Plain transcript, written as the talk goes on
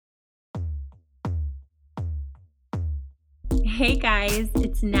Hey guys,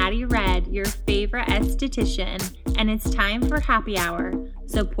 it's Natty Red, your favorite esthetician, and it's time for happy hour.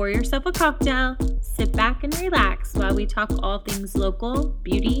 So pour yourself a cocktail, sit back and relax while we talk all things local,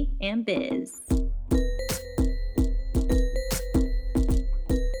 beauty, and biz.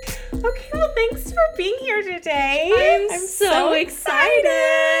 Okay, well, thanks for being here today. I'm so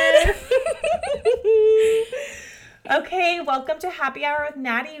excited. Okay, welcome to Happy Hour with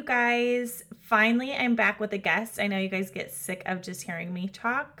Natty, you guys. Finally, I'm back with a guest. I know you guys get sick of just hearing me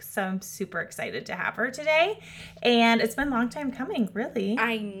talk, so I'm super excited to have her today. And it's been a long time coming, really.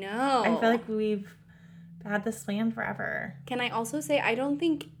 I know. I feel like we've had this plan forever. Can I also say, I don't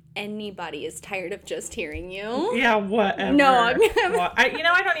think anybody is tired of just hearing you. Yeah, whatever. No, I'm well, I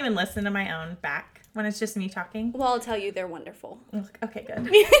don't even listen to my own back when it's just me talking. Well, I'll tell you, they're wonderful. Okay,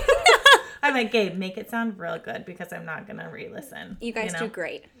 good. I'm like, Gabe, make it sound real good because I'm not going to re-listen. You guys do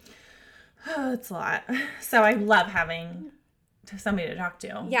great. Oh, it's a lot. So I love having somebody to talk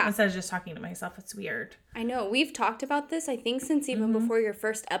to. Yeah. Instead of just talking to myself. It's weird. I know. We've talked about this, I think, since even before your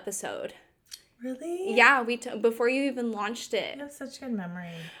first episode. Really? Yeah, before you even launched it. You have such good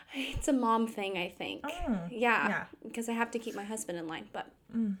memory. It's a mom thing, I think. Oh. Yeah. Because I have to keep my husband in line. But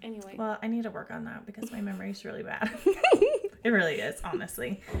anyway. Well, I need to work on that because my memory's really bad. It really is,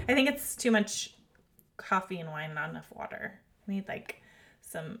 honestly. I think it's too much coffee and wine, not enough water. I need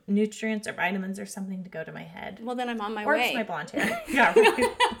some nutrients or vitamins or something to go to my head. Well, then I'm on my or way. Or just my blonde hair. Yeah,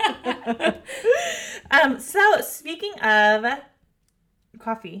 right. So, speaking of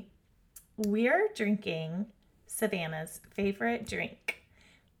coffee, we're drinking Savannah's favorite drink.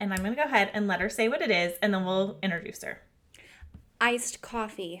 And I'm going to go ahead and let her say what it is, and then we'll introduce her. Iced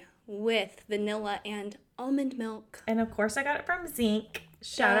coffee with vanilla and almond milk. And, of course, I got it from Zinc.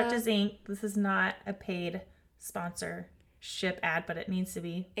 Shout out to Zinc. This is not a paid sponsorship ad, but it needs to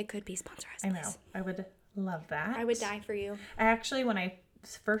be. It could be sponsor us, I please. know. I would love that. I would die for you. I actually, when I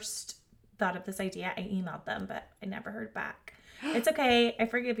first thought of this idea, I emailed them, but I never heard back. It's okay. I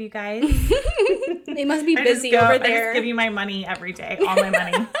forgive you guys. They must be busy over there. I just give you my money every day. All my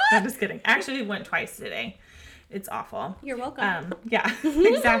money. I'm just kidding. Actually, went twice today. It's awful. You're welcome. Yeah,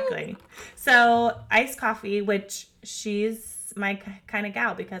 exactly. So, iced coffee, which she's my kind of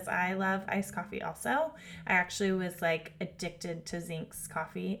gal because I love iced coffee also. I actually was addicted to Zinc's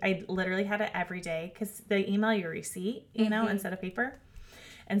coffee. I literally had it every day because they email you a receipt, you know, instead of paper.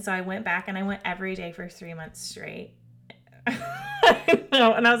 And so I went back and I went every day for 3 months straight.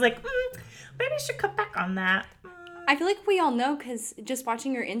 And I was like, maybe I should cut back on that. I feel like we all know because just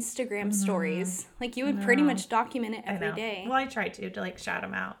watching your Instagram stories, you would pretty much document it every day. Well, I tried to shout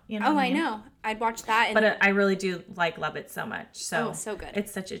them out. You know. Oh, I know. I'd watch that. And but I really do love it so much. So, so good.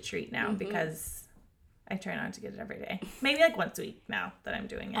 It's such a treat now because I try not to get it every day. Maybe once a week now that I'm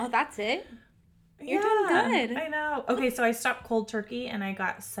doing it. Oh, that's it? You're doing good. I know. Okay, so I stopped cold turkey and I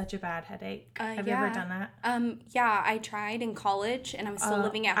got such a bad headache. Have you ever done that? Yeah, I tried in college and I was still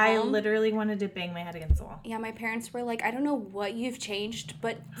living at home. I literally wanted to bang my head against the wall. Yeah, my parents were like, I don't know what you've changed,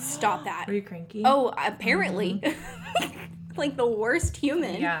 but stop that. Were you cranky? Oh, apparently. The worst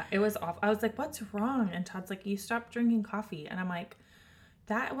human. Yeah, it was awful. I was like, what's wrong? And Todd's like, you stopped drinking coffee. And I'm like,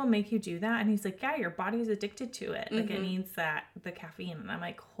 that will make you do that? And he's like, yeah, your body's addicted to it. It needs the caffeine. And I'm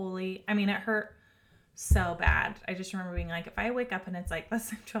like, it hurt so bad. I just remember being like, if I wake up and it's like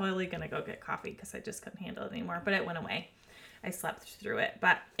this, I'm totally gonna go get coffee because I just couldn't handle it anymore. But it went away. I slept through it.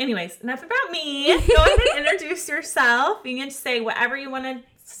 But anyways, enough about me. Go ahead and introduce yourself. You can say whatever you want to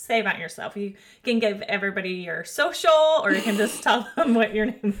say about yourself. You can give everybody your social, or you can just tell them what your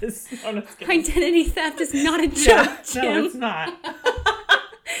name is. Identity theft is not a joke, Jim. No, it's not.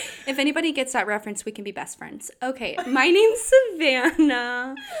 If anybody gets that reference, we can be best friends. Okay, my name's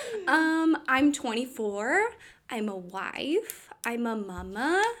Savannah. I'm 24. I'm a wife. I'm a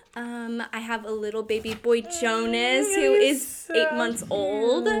mama. I have a little baby boy, Jonas, who is 8 months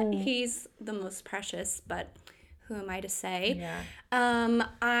old. He's the most precious, but who am I to say? Yeah.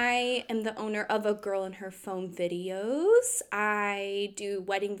 I am the owner of A Girl and Her Phone videos. I do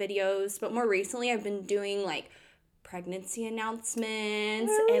wedding videos, but more recently I've been doing pregnancy announcements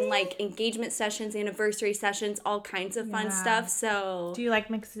and engagement sessions, anniversary sessions, all kinds of fun stuff. So do you like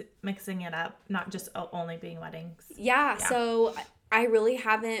mixing it up, not just only being weddings? Yeah, so I really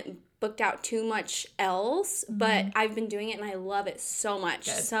haven't booked out too much else, but I've been doing it and I love it so much.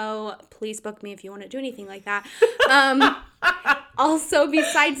 Good. So please book me if you want to do anything like that. Also,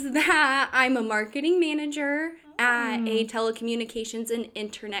 besides that, I'm a marketing manager at a telecommunications and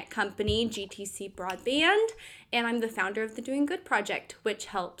internet company, GTC Broadband, and I'm the founder of the Doing Good Project, which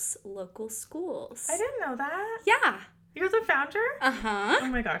helps local schools. I didn't know that. Yeah. You're the founder? Uh-huh. Oh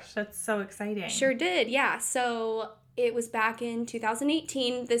my gosh, that's so exciting. Sure did, yeah. So it was back in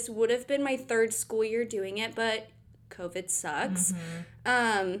 2018. This would have been my 3rd school year doing it, but COVID sucks.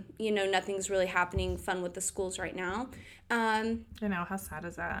 Nothing's really happening fun with the schools right now. I know, how sad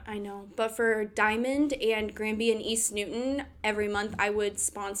is that? I know. But for Diamond and Granby and East Newton, every month I would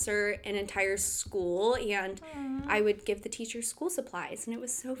sponsor an entire school, and I would give the teachers school supplies, and it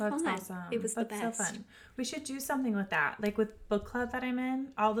was so fun. That's awesome. It was the best. So fun. We should do something with that. Like with book club that I'm in,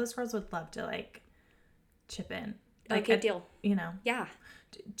 all those girls would love to like chip in. Like Okay, deal. Yeah.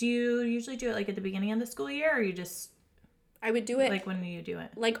 Do you usually do it like at the beginning of the school year, or you just... I would do it like when do you do it?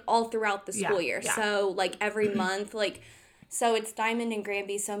 Like all throughout the school year. Yeah. So like every month, so it's Diamond and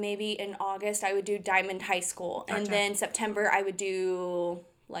Granby. So maybe in August I would do Diamond High School. Gotcha. And then September I would do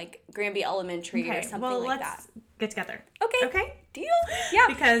like Granby Elementary or something like that. Let's get together. Okay. Deal. Yeah.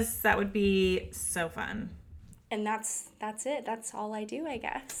 Because that would be so fun. And that's it. That's all I do, I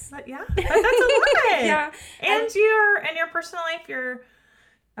guess. But yeah, that's a lot. Yeah. And in your personal life, you're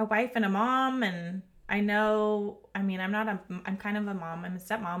a wife and a mom, and I'm kind of a mom. I'm a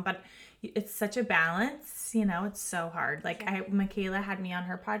stepmom, but it's such a balance. It's so hard. Like Michaela had me on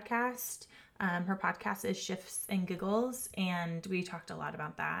her podcast. Her podcast is Shifts and Giggles, and we talked a lot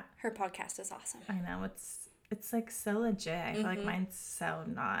about that. Her podcast is awesome. I know, it's like so legit. I feel like mine's so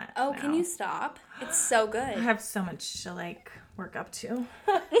not. Oh, can you stop? It's so good. I have so much to like work up to.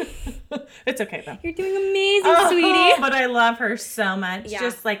 It's okay though. You're doing amazing, sweetie. But I love her so much. Yeah.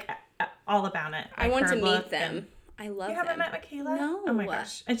 Just like all about it. I Like, want her to look meet them. I love them. You haven't met Michaela? No. Oh my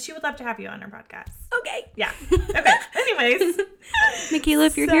gosh. And she would love to have you on her podcast. Okay. Yeah. Okay. Anyways. Michaela,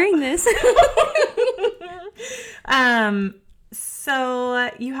 if you're hearing this. So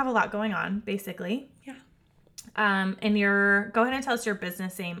you have a lot going on, basically. Yeah. And go ahead and tell us your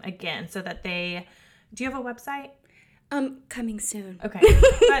business name again so that do you have a website? Coming soon. Okay.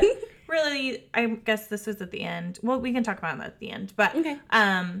 But really, I guess this was at the end. Well, we can talk about it at the end. But Okay.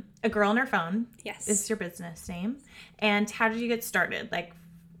 A Girl on Her Phone Yes. is your business name. And how did you get started? Like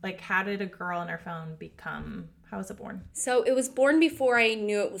how did A Girl on Her Phone become, how was it born? So it was born before I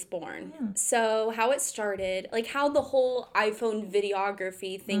knew it was born. Yeah. So how it started, like how the whole iPhone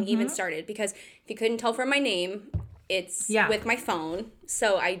videography thing even started, because if you couldn't tell from my name, it's with my phone.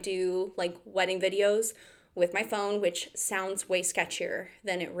 So I do like wedding videos with my phone, which sounds way sketchier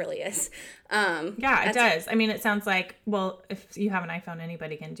than it really is. Yeah, it does. I mean, it sounds like, well, if you have an iPhone,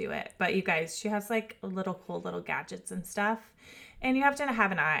 anybody can do it. But you guys, she has like cool little gadgets and stuff. And you have to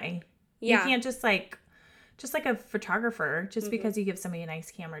have an eye. Yeah. You can't just like a photographer, just because you give somebody a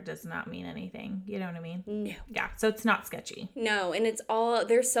nice camera does not mean anything. You know what I mean? No. Yeah, so it's not sketchy. No, and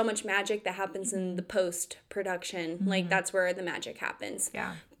there's so much magic that happens in the post-production. Like, that's where the magic happens.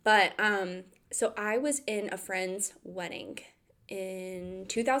 Yeah. But, so I was in a friend's wedding in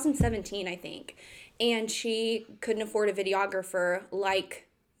 2017, I think. And she couldn't afford a videographer like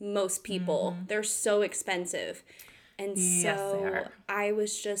most people. They're so expensive. And Yes, they so are. I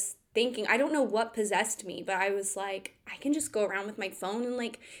was just thinking, I don't know what possessed me, but I was like, I can just go around with my phone and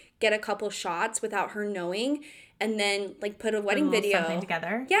like get a couple shots without her knowing, and then like put a wedding video something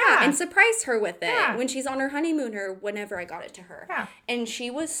together. Yeah, and surprise her with it Yeah. when she's on her honeymoon or whenever I got it to her. Yeah. And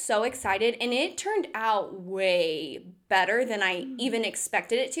she was so excited, and it turned out way better than I even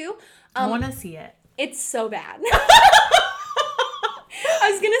expected it to. I want to see it. It's so bad.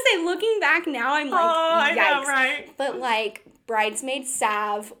 I was going to say, looking back now, I'm like, I yikes. know, right? But like, bridesmaid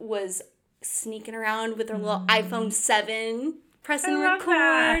Sav was sneaking around with her little iPhone 7, pressing I love record,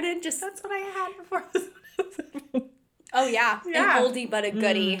 that. and just... That's what I had before this. Oh, yeah. Yeah. An oldie but a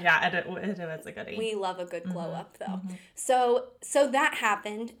goodie. Yeah, it was a goodie. We love a good glow up, though. So that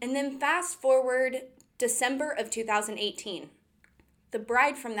happened. And then fast forward December of 2018. The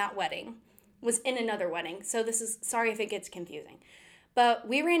bride from that wedding was in another wedding. So this is, sorry if it gets confusing. But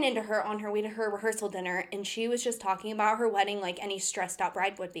we ran into her on her way to her rehearsal dinner, and she was just talking about her wedding like any stressed out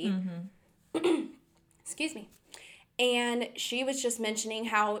bride would be. Excuse me. And she was just mentioning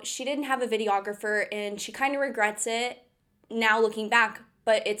how she didn't have a videographer, and she kind of regrets it now looking back,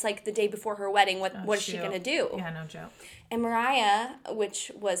 but it's like the day before her wedding. What is she going to do? Yeah, no joke. And Mariah,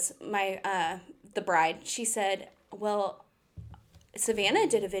 which was my the bride, she said, well, Savannah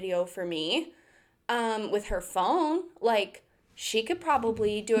did a video for me with her phone. Like, she could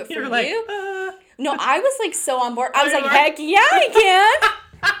probably do it for You're you. like, No, I was like so on board. I was you like, were? heck yeah, I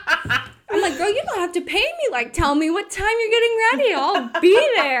can. I'm like, girl, you don't have to pay me. Like, tell me what time you're getting ready. I'll be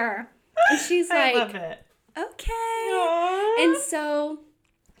there. And she's I like, love it. okay. Aww. And so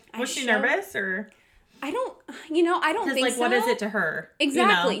Was she nervous or? I don't think Like, so. what is it to her?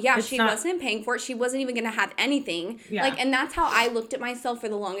 Exactly. You know, Yeah, it's she not- wasn't paying for it. She wasn't even going to have anything. Yeah. Like, and that's how I looked at myself for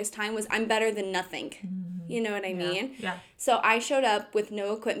the longest time was I'm better than nothing. You know what I mean? Yeah. So I showed up with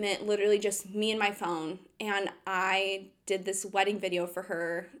no equipment, literally just me and my phone, and I did this wedding video for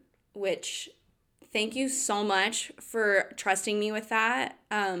her, which thank you so much for trusting me with that.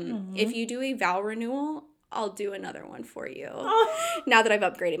 If you do a vow renewal, I'll do another one for you. Now that I've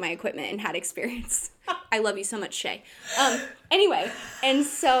upgraded my equipment and had experience. I love you so much, Shay. Anyway, and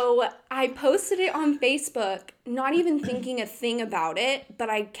so I posted it on Facebook, not even thinking a thing about it, but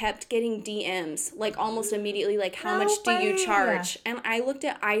I kept getting DMs, like almost immediately, like, how much do you charge? And I looked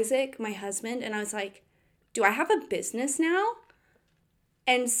at Isaac, my husband, and I was like, do I have a business now?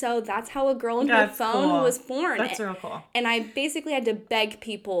 And so that's how A Girl in Her Phone was born. That's real cool. And I basically had to beg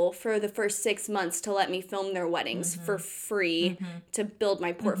people for the first 6 months to let me film their weddings for free to build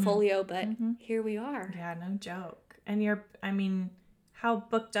my portfolio. But here we are. Yeah, no joke. And how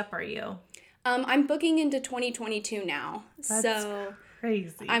booked up are you? I'm booking into 2022 now. That's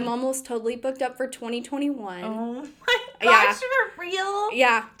crazy. I'm almost totally booked up for 2021. Oh my gosh, for real?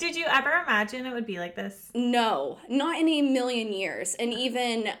 Yeah. Did you ever imagine it would be like this? No, not in a million years. And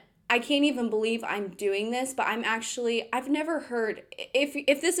even, I can't even believe I'm doing this, but I've never heard,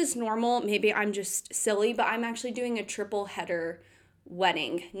 if this is normal, maybe I'm just silly, but I'm actually doing a triple header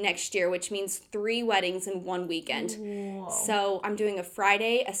wedding next year, which means 3 weddings in one weekend. Whoa. So I'm doing a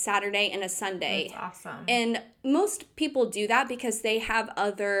Friday, a Saturday, and a Sunday. That's awesome. And most people do that because they have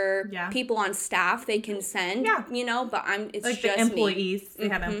other people on staff they can send, but it's like just the employees. me. They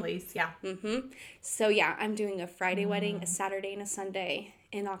have employees, So yeah, I'm doing a Friday wedding, a Saturday, and a Sunday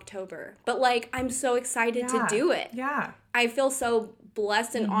in October. But like, I'm so excited to do it. Yeah. I feel so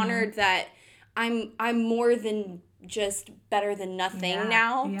blessed and honored that I'm more than just better than nothing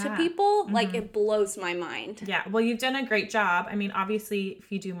now to people. Like, it blows my mind. Yeah. Well, you've done a great job. I mean, obviously,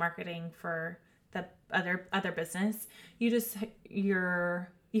 if you do marketing for the other business, you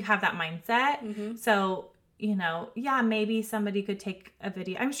have that mindset. So, maybe somebody could take a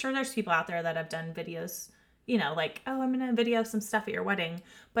video. I'm sure there's people out there that have done videos, like, oh, I'm going to video some stuff at your wedding.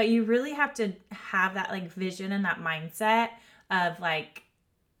 But you really have to have that like vision and that mindset of like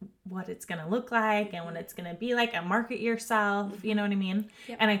what it's going to look like and what it's going to be like, and market yourself, you know what I mean?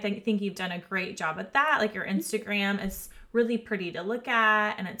 Yep. And I think you've done a great job at that. Like, your Instagram is really pretty to look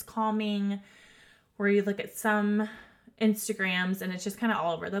at, and it's calming, where you look at some Instagrams and it's just kind of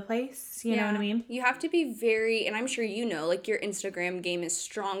all over the place. You know what I mean? You have to be very, and I'm sure like your Instagram game is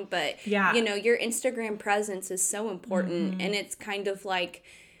strong, but your Instagram presence is so important. And it's kind of like,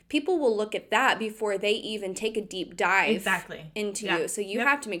 people will look at that before they even take a deep dive into you. So you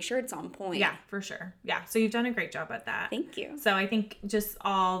have to make sure it's on point. Yeah, for sure. Yeah. So you've done a great job at that. Thank you. So I think just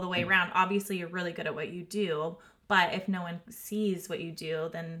all the way around, obviously you're really good at what you do, but if no one sees what you do,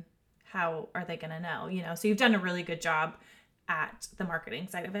 then how are they going to know? So you've done a really good job at the marketing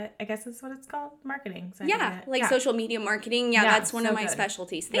side of it. I guess that's what it's called, marketing side of it. Like social media marketing. Yeah, that's one of my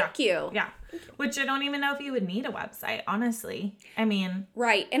specialties. Thank you. Yeah. Which I don't even know if you would need a website, honestly. I mean.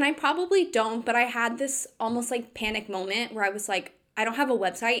 Right. And I probably don't, but I had this almost like panic moment where I was like, I don't have a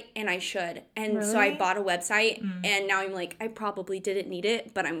website and I should. And so I bought a website and now I'm like, I probably didn't need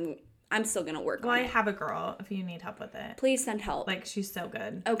it, but I'm still going to work on it. Well, I have a girl if you need help with it. Please send help. Like, she's so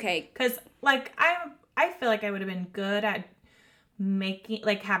good. Okay. Because, like, I feel like I would have been good at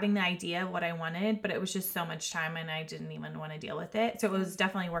having the idea of what I wanted, but it was just so much time and I didn't even want to deal with it. So it was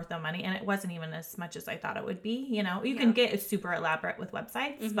definitely worth the money, and it wasn't even as much as I thought it would be. You can get super elaborate with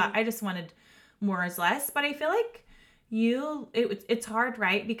websites, but I just wanted more is less. But I feel like it's hard,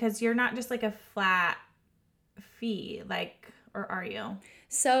 right? Because you're not just like a flat fee, like, or are you?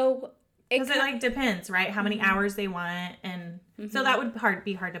 So because it like depends, right? How many hours they want, and so that would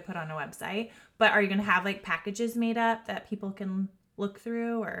be hard to put on a website. But are you going to have like packages made up that people can look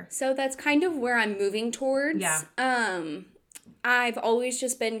through, or? So that's kind of where I'm moving towards. Yeah. I've always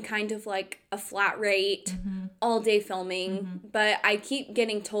just been kind of like a flat rate, all day filming, but I keep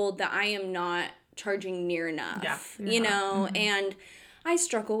getting told that I am not charging near enough, and I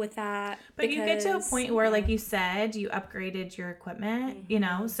struggle with that. But you get to a point where, like you said, you upgraded your equipment,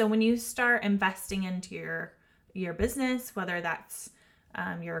 so when you start investing into your business, whether that's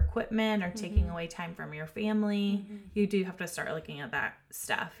your equipment or taking away time from your family, you do have to start looking at that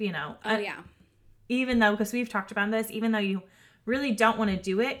stuff, Oh, yeah. Even though, because we've talked about this, even though you really don't want to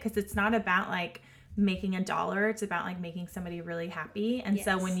do it, because it's not about like making $1, it's about like making somebody really happy. And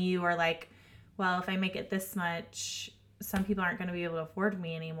so when you are like, well, if I make it this much, some people aren't going to be able to afford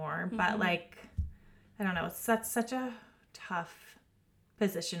me anymore. But like, I don't know, that's such a tough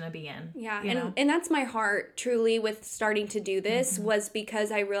position to be in. Yeah, you know? and that's my heart truly with starting to do this was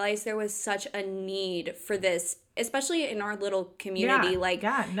because I realized there was such a need for this, especially in our little community. Here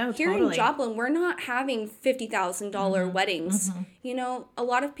totally. in Joplin, we're not having $50,000 weddings. You know, a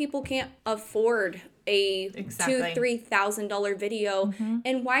lot of people can't afford a $2,000-$3,000 video,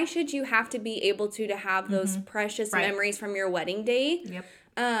 and why should you have to be able to have those precious memories from your wedding day? Yep.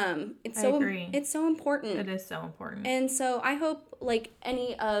 It's so important. It is so important. And so I hope like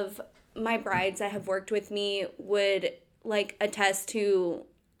any of my brides that have worked with me would like attest to,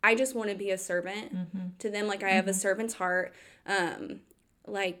 I just want to be a servant to them. Like I have a servant's heart.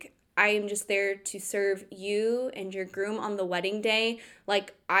 Like I am just there to serve you and your groom on the wedding day.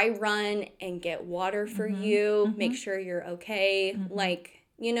 Like I run and get water for you, make sure you're okay. Like,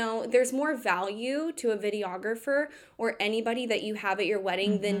 you know, there's more value to a videographer or anybody that you have at your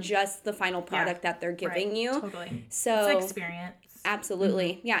wedding than just the final product that they're giving you. Totally. So it's experience.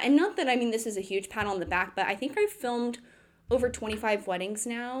 Absolutely. Yeah. And not that, I mean, this is a huge pat on the back, but I think I've filmed over 25 weddings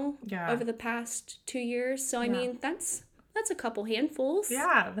now over the past 2 years. So, I mean, that's a couple handfuls.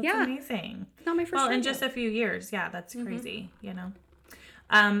 Yeah. That's amazing. Not my first Well, in rodeo. just a few years. Yeah. That's crazy, you know.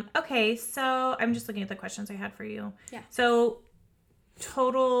 Okay. So I'm just looking at the questions I had for you. Yeah. So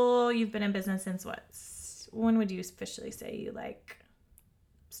total, you've been in business since what? When would you officially say you like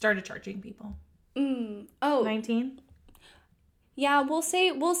started charging people? 19? Yeah, we'll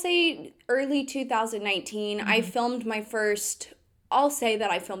say early 2019. I filmed my first. I'll say that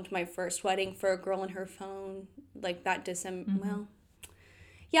I filmed my first wedding for a girl and her phone, like that December. Well,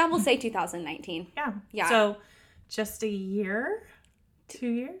 yeah, we'll say 2019. Yeah. Yeah. So just a year? 2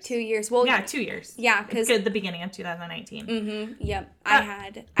 years? 2 years. Well, yeah, 2 years. Yeah, because the beginning of 2019. Yep. I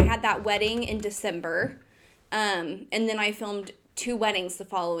had that wedding in December, and then I filmed 2 weddings the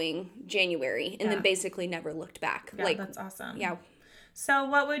following January, and then basically never looked back. Yeah, that's awesome. Yeah. So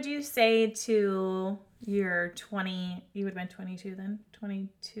what would you say to your 20, you would have been 22 then,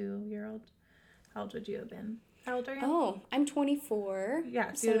 22-year-old? How old would you have been? How old are you? Oh, I'm 24.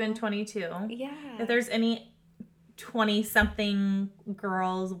 Yeah, so you would have been 22. Yeah. If there's any 20-something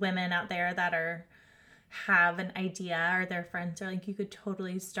girls, women out there that have an idea or their friends are like, you could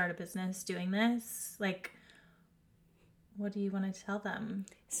totally start a business doing this, like, what do you want to tell them?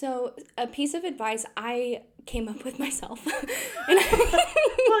 So a piece of advice I came up with myself,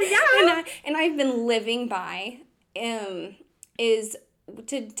 Well, yeah, and I've been living by, is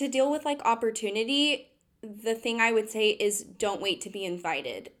to deal with like opportunity. The thing I would say is don't wait to be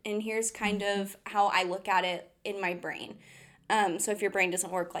invited. And here's kind of how I look at it in my brain. So if your brain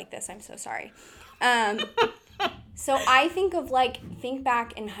doesn't work like this, I'm so sorry. So I think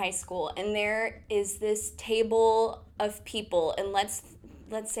back in high school, and there is this table of people, and let's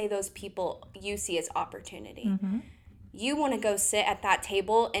say those people you see as opportunity. You want to go sit at that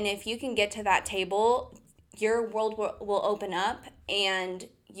table, and if you can get to that table, your world will open up, and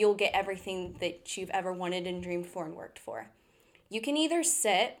you'll get everything that you've ever wanted and dreamed for and worked for. You can either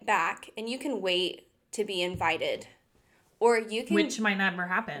sit back and you can wait to be invited, or you can... Which might never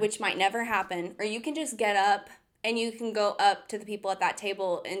happen. Or you can just get up and you can go up to the people at that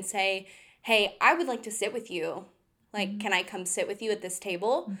table and say, hey, I would like to sit with you. Like, can I come sit with you at this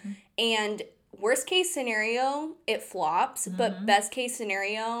table? And worst case scenario, it flops. But best case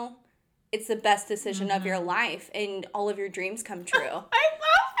scenario, it's the best decision of your life and all of your dreams come true. I love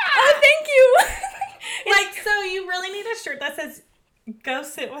that. Oh, thank you. Like, so you really need a shirt that says, go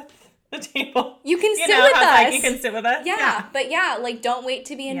sit with the table. You can sit know, with us. Like, you can sit with us. Yeah, but like, don't wait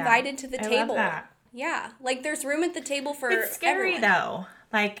to be invited to the table. I love that. Yeah, like, there's room at the table for It's scary, everyone. though.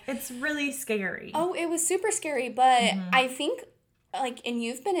 Like, it's really scary. Oh, it was super scary, but I think, like, and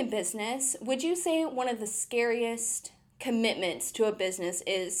you've been in business, would you say one of the scariest commitments to a business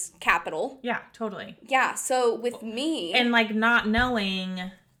is capital? Yeah, totally. Yeah, so with me... And, like, not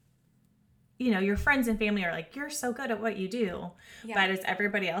knowing, you know, your friends and family are like, you're so good at what you do. Yeah. But is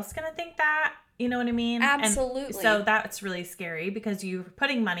everybody else going to think that? You know what I mean? Absolutely. And so that's really scary because you're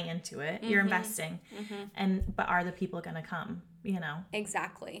putting money into it. You're investing. But are the people going to come, you know?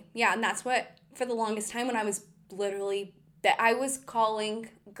 Exactly. Yeah, and that's what, for the longest time when I was literally... that I was calling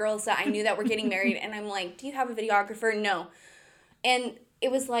girls that I knew that were getting married, and I'm like, do you have a videographer? No. And it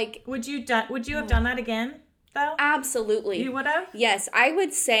was like... Would you have done that again, though? Absolutely. You would have? Yes, I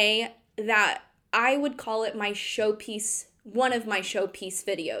would say that I would call it my showpiece. One of my showpiece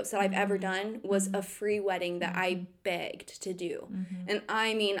videos that I've ever done was a free wedding that I begged to do. And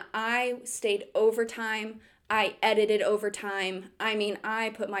I mean, I stayed overtime. I edited overtime. I mean, I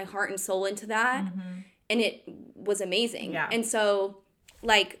put my heart and soul into that. And it was amazing. Yeah. And so,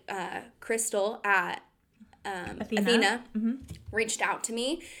 like, Crystal at Athena reached out to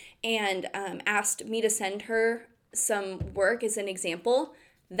me and asked me to send her some work as an example.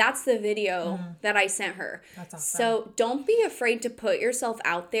 That's the video that I sent her. That's awesome. So don't be afraid to put yourself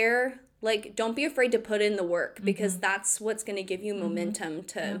out there. Like, don't be afraid to put in the work, because that's what's going to give you momentum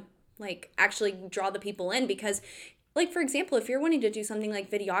to like actually draw the people in. Because, like, for example, if you're wanting to do something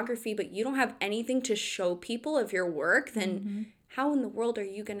like videography, but you don't have anything to show people of your work, then how in the world are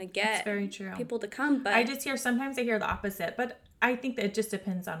you going to get very true. people to come? But sometimes I hear the opposite, but I think that it just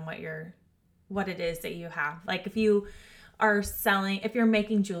depends on what it is that you have. Like, if you are selling, if you're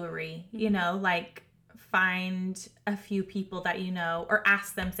making jewelry, you know, like, find a few people that you know, or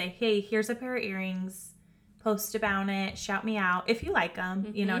ask them, say, hey, here's a pair of earrings, post about it, shout me out if you like them,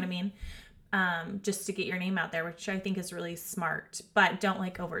 you know what I mean? Just to get your name out there, which I think is really smart, but don't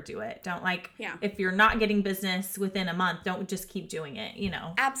like overdo it. Don't like, if you're not getting business within a month, don't just keep doing it, you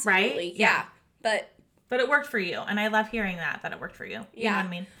know? absolutely. Right? Yeah. But it worked for you. And I love hearing that it worked for you. You know what I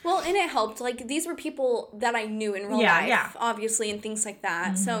mean? Well, and it helped. Like, these were people that I knew in real life, obviously, and things like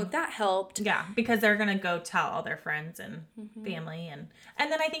that. So that helped. Yeah, because they're going to go tell all their friends and family. And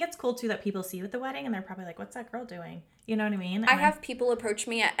then I think it's cool, too, that people see you at the wedding and they're probably like, what's that girl doing? You know what I mean? I have people approach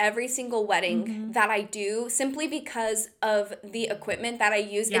me at every single wedding that I do, simply because of the equipment that I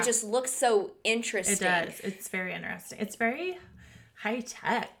use. It just looks so interesting. It does. It's very interesting. It's very high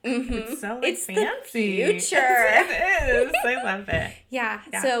tech. It's so it's fancy. The future. It is. I love it. Yeah.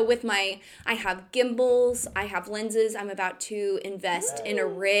 So I have gimbals, I have lenses. I'm about to invest in a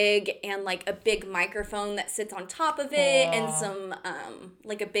rig and like a big microphone that sits on top of it, and some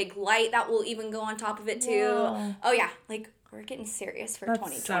like a big light that will even go on top of it too. Whoa. Oh yeah, like we're getting serious for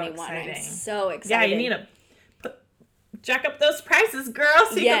 2021. So I'm so excited. Yeah, you need to jack up those prices, girl,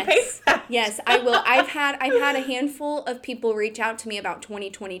 so you can pay that. Yes, I will. I've had a handful of people reach out to me about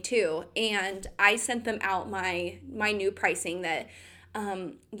 2022, and I sent them out my new pricing that,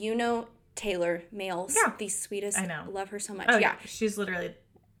 Taylor Males, the sweetest. I know. Love her so much. Oh, yeah. She's literally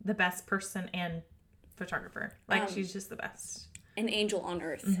the best person and photographer. Like, she's just the best. An angel on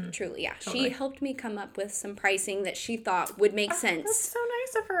earth, truly. Yeah, Totally. she helped me come up with some pricing that she thought would make sense. That's so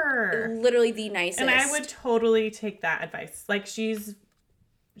nice of her. Literally the nicest. And I would totally take that advice. Like, she's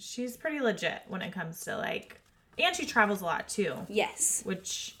pretty legit when it comes to, like, and she travels a lot too. Yes.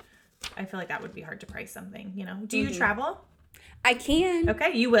 Which I feel like that would be hard to price something, you know. Do you travel? I can.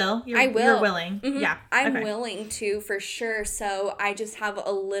 Okay, you will. I will. You're willing. Yeah. I'm willing to, for sure. So I just have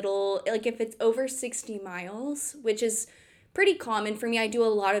a little, like, if it's over 60 miles, which is pretty common for me. I do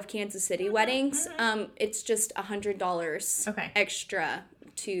a lot of Kansas City weddings. It's just $100 extra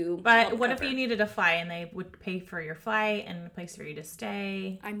to But what if you needed to fly and they would pay for your flight and a place for you to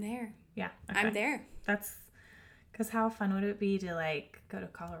stay? I'm there. Yeah. I'm there. That's because how fun would it be to, like, go to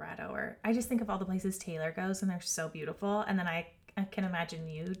Colorado? Or I just think of all the places Taylor goes and they're so beautiful. And then I can imagine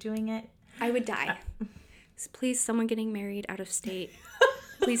you doing it. I would die. Please, someone getting married out of state.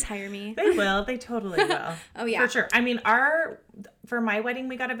 Please hire me. They will. They totally will. Oh, yeah. For sure. I mean, for my wedding,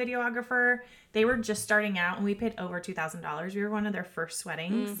 we got a videographer. They were just starting out, and we paid over $2,000. We were one of their first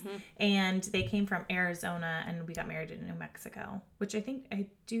weddings. And they came from Arizona, and we got married in New Mexico, which I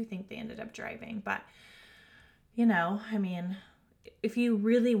do think they ended up driving. But, you know, I mean, if you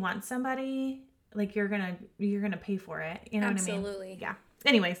really want somebody, like, you're gonna pay for it. You know what I mean? Absolutely. Yeah.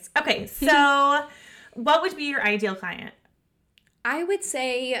 Anyways. Okay. So what would be your ideal client? I would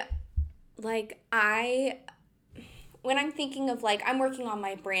say, like, when I'm thinking of, like, I'm working on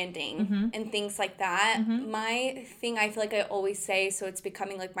my branding and things like that, my thing I feel like I always say, so it's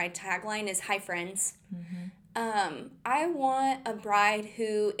becoming, like, my tagline is, hi, friends. I want a bride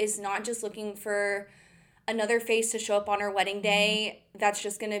who is not just looking for another face to show up on her wedding day that's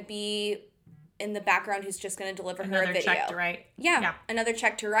just going to be in the background, who's just going to deliver her a video. Another check to write. Yeah, another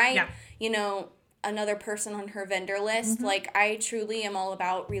check to write. Yeah. You know, another person on her vendor list. Like, I truly am all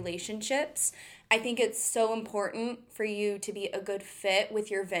about relationships. I think it's so important for you to be a good fit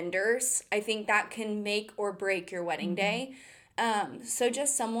with your vendors. I think that can make or break your wedding day. So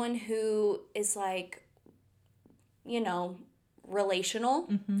just someone who is, like, you know, relational,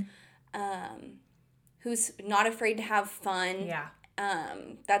 who's not afraid to have fun. Yeah.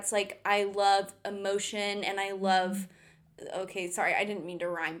 That's, like, I love emotion, and I love okay, sorry, I didn't mean to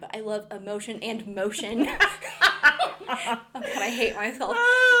rhyme, but I love emotion and motion. Oh, God, I hate myself.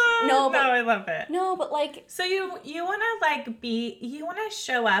 No, I love it. No, but, like, so you want to, like, you want to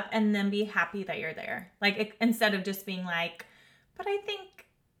show up and then be happy that you're there. Like, instead of just being like, but I think,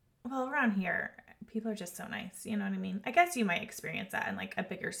 well, around here, people are just so nice. You know what I mean? I guess you might experience that in, like, a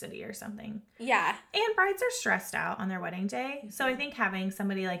bigger city or something. Yeah. And brides are stressed out on their wedding day. So I think having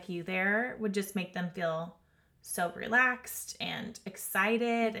somebody like you there would just make them feel so relaxed and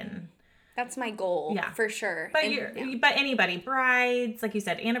excited and That's my goal, for sure. But but anybody, brides, like you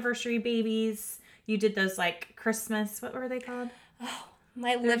said, anniversary babies, you did those like Christmas, what were they called? Oh,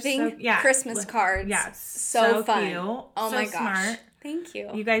 my living Christmas cards. Yeah, so fun. Cute. Oh so my gosh. Smart. Thank you.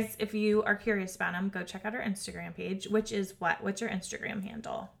 You guys, if you are curious about them, go check out our Instagram page, which is what? What's your Instagram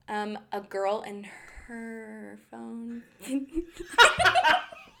handle? A girl and her phone.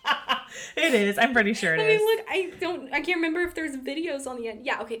 It is. I'm pretty sure it is. I mean, look, I can't remember if there's videos on the end.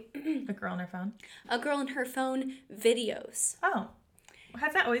 Yeah, okay. A girl and her phone? A girl and her phone videos. Oh.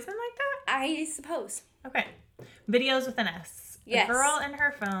 Has that always been like that? I suppose. Okay. Videos with an S. Yes. A girl and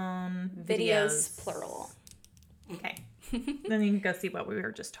her phone. Videos plural. Okay. Then you can go see what we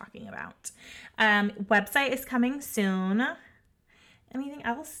were just talking about. Website is coming soon. Anything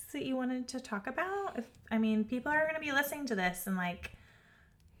else that you wanted to talk about? People are going to be listening to this and like,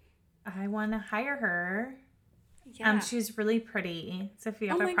 I want to hire her. Yeah. She's really pretty. So if you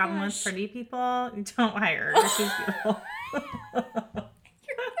have a problem with pretty people, don't hire her. She's beautiful.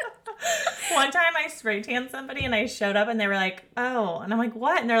 One time I spray tanned somebody and I showed up and they were like, oh. And I'm like,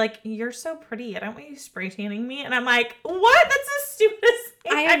 what? And they're like, you're so pretty. I don't want you spray tanning me. And I'm like, what? That's the stupidest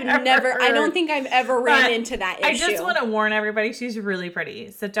thing I don't think I've ever ran into that issue. I just want to warn everybody, she's really pretty.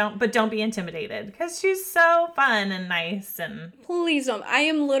 So don't be intimidated because she's so fun and nice and. Please don't. I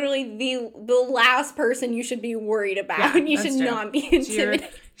am literally the last person you should be worried about. Yeah, you should not be intimidated.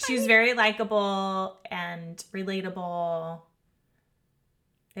 She's very likable and relatable.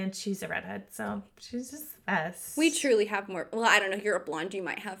 And she's a redhead, so she's just the best. We truly have more. Well, I don't know. You're a blonde. You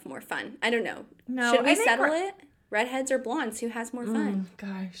might have more fun. I don't know. No, should we settle it? Redheads or blondes? Who has more fun?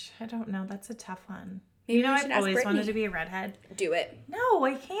 Gosh, I don't know. That's a tough one. Maybe I've always wanted to be a redhead. Do it. No,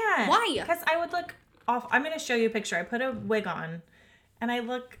 I can't. Why? Because I would look off. I'm going to show you a picture. I put a wig on, and I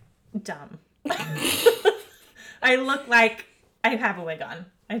look dumb. I look like I have a wig on.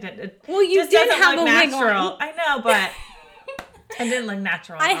 I did. Well, you did have a wig on. I know, but. It didn't look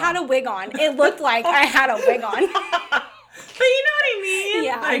natural. I had a wig on. It looked like I had a wig on. But you know what I mean?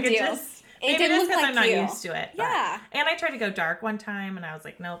 Yeah, I do. It didn't look like I'm not used to it. Yeah. And I tried to go dark one time, and I was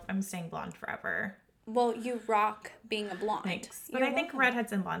like, nope, I'm staying blonde forever. Well, you rock being a blonde. Thanks. But I think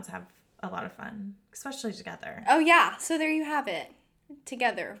redheads and blondes have a lot of fun, especially together. Oh, yeah. So there you have it.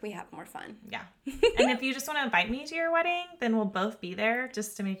 Together, we have more fun. Yeah. And if you just want to invite me to your wedding, then we'll both be there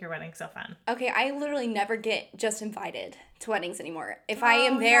just to make your wedding so fun. Okay, I literally never get just invited to weddings anymore. If I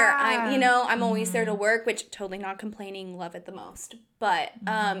am there, I'm always there to work, which totally not complaining, love it the most. But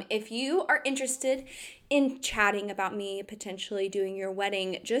if you are interested in chatting about me potentially doing your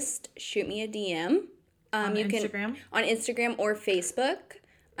wedding, just shoot me a DM. On Instagram? On Instagram or Facebook.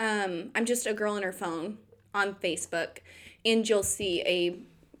 I'm just a girl on her phone on Facebook. And you'll see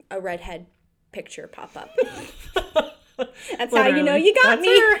a redhead picture pop up. That's how you know you got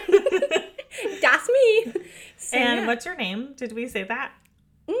me. That's me. So, and what's your name? Did we say that?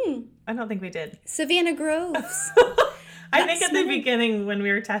 I don't think we did. Savannah Groves. I think at the beginning when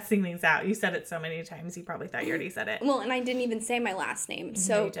we were testing these out, you said it so many times, you probably thought you already said it. Well, and I didn't even say my last name.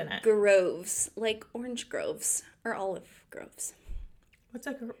 So no, you didn't. Groves, like orange groves or olive groves. What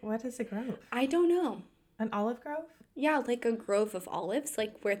is a grove? I don't know. An olive grove? Yeah, like a grove of olives,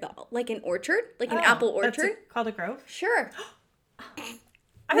 like like an orchard, like an apple orchard. Called a grove? Sure.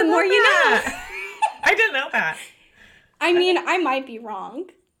 The more you know. I didn't know that. I mean, I might be wrong.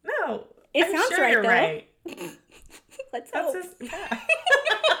 No. It sounds sure right, you're though. Right. Let's hope.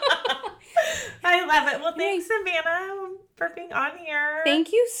 I love it. Well, thanks, Savannah, for being on here.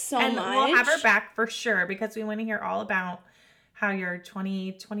 Thank you so much. And we'll have her back for sure because we want to hear all about how your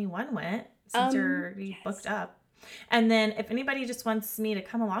 2021 went since you're booked up. And then if anybody just wants me to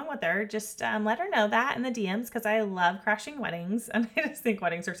come along with her, just let her know that in the DMs because I love crashing weddings and I just think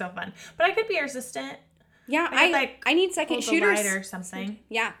weddings are so fun. But I could be your assistant. Yeah, I need second shooters or something.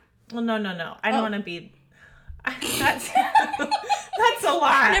 Yeah. Well, no. I don't want to be. That's a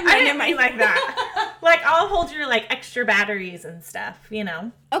lot. Never I mind, didn't mean like that. Like I'll hold your like extra batteries and stuff, you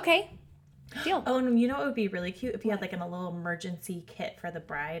know. Okay. Deal. Oh, and you know what would be really cute if you had like a little emergency kit for the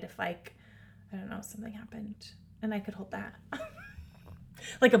bride if like I don't know something happened and I could hold that.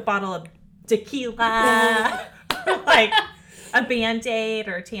 Like a bottle of tequila, like a Band-Aid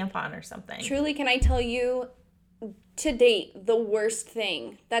or a tampon or something. Truly, can I tell you, to date, the worst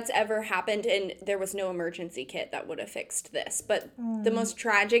thing that's ever happened, and there was no emergency kit that would have fixed this, but the most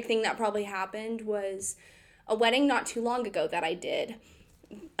tragic thing that probably happened was a wedding not too long ago that I did.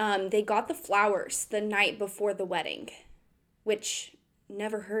 They got the flowers the night before the wedding, which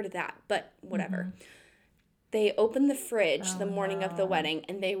never heard of that, but whatever. Mm-hmm. They opened the fridge the morning of the wedding,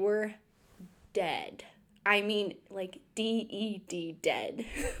 and they were dead. I mean, like DED dead.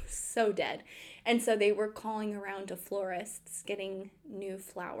 So dead. And so they were calling around to florists getting new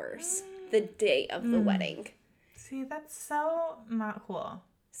flowers the day of the wedding. See, that's so not cool.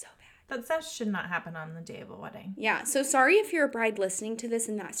 So bad. That should not happen on the day of a wedding. Yeah, so sorry if you're a bride listening to this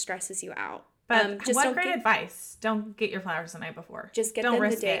and that stresses you out. But what great advice. Don't get your flowers the night before. Just get them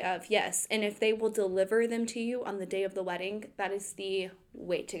the day of, yes. And if they will deliver them to you on the day of the wedding, that is the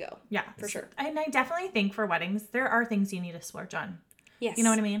way to go. Yeah. For sure. And I definitely think for weddings, there are things you need to splurge on. Yes. You know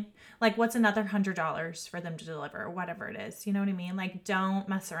what I mean? Like, what's another $100 for them to deliver, or whatever it is. You know what I mean? Like, don't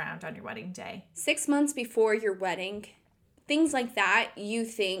mess around on your wedding day. 6 months before your wedding, things like that, you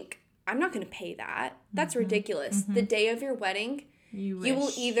think, I'm not going to pay that. That's ridiculous. The day of your wedding, you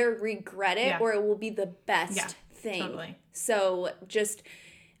will either regret it or it will be the best thing. Totally. So just,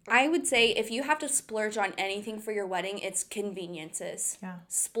 I would say if you have to splurge on anything for your wedding, it's conveniences. Yeah.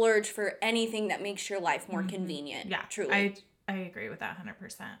 Splurge for anything that makes your life more convenient. Yeah. Truly. I agree with that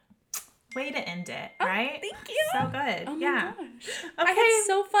 100%. Way to end it, right? Thank you. So good. Oh my yeah. gosh. Okay. I had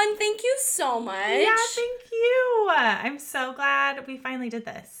so fun. Thank you so much. Yeah, thank you. I'm so glad we finally did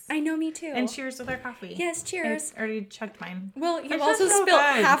this. I know, me too. And cheers with our coffee. Yes, cheers. I already chugged mine. Well, you It's also just so spilled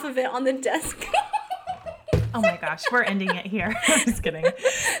good. half of it on the desk. Oh my gosh, we're ending it here. I'm just kidding.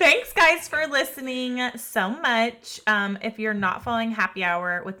 Thanks, guys, for listening so much. If you're not following Happy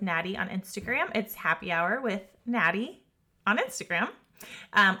Hour with Natty on Instagram, it's Happy Hour with Natty on Instagram.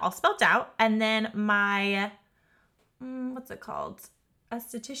 All spelled out. And then my, what's it called?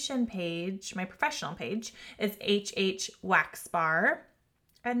 Esthetician page, my professional page is HH Wax Bar.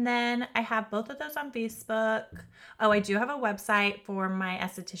 And then I have both of those on Facebook. Oh, I do have a website for my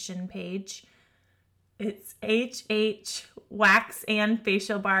esthetician page. It's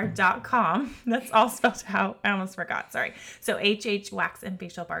hhwaxandfacialbar.com. That's all spelled out. I almost forgot. Sorry. So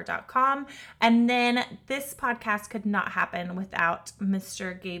hhwaxandfacialbar.com. And then this podcast could not happen without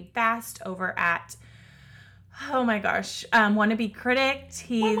Mr. Gabe Fast over at, oh my gosh, Wannabe Critic.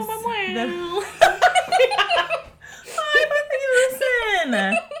 He's the...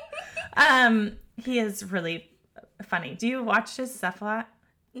 Listen. He is really funny. Do you watch his stuff a lot?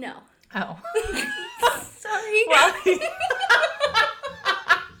 No. Oh. Sorry.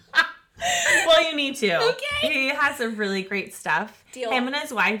 Well, you need to. Okay. He has a really great stuff. Deal. Him and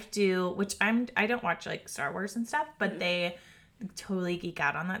his wife do, which I don't watch like Star Wars and stuff, but they totally geek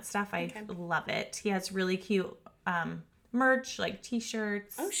out on that stuff. I love it. He has really cute merch, like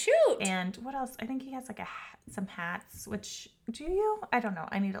t-shirts. Oh, shoot. And what else? I think he has like some hats, which, do you? I don't know.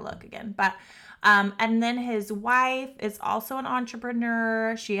 I need to look again. But, and then his wife is also an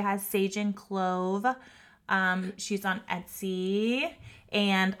entrepreneur. She has Sage and Clove. She's on Etsy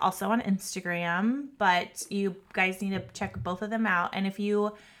and also on Instagram, but you guys need to check both of them out. And if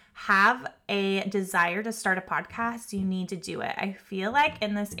you have a desire to start a podcast, you need to do it. I feel like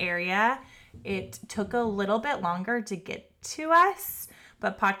in this area, it took a little bit longer to get to us,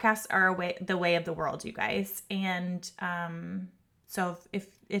 but podcasts are the way of the world, you guys. And so if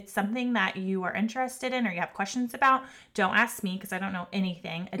it's something that you are interested in or you have questions about, don't ask me because I don't know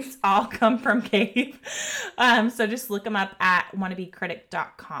anything. It's all come from Gabe. So just look them up at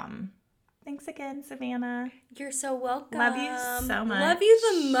wannabecritic.com. Thanks again, Savannah. You're so welcome. Love you so much. Love you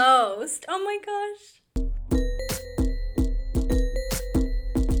the most. Oh my gosh.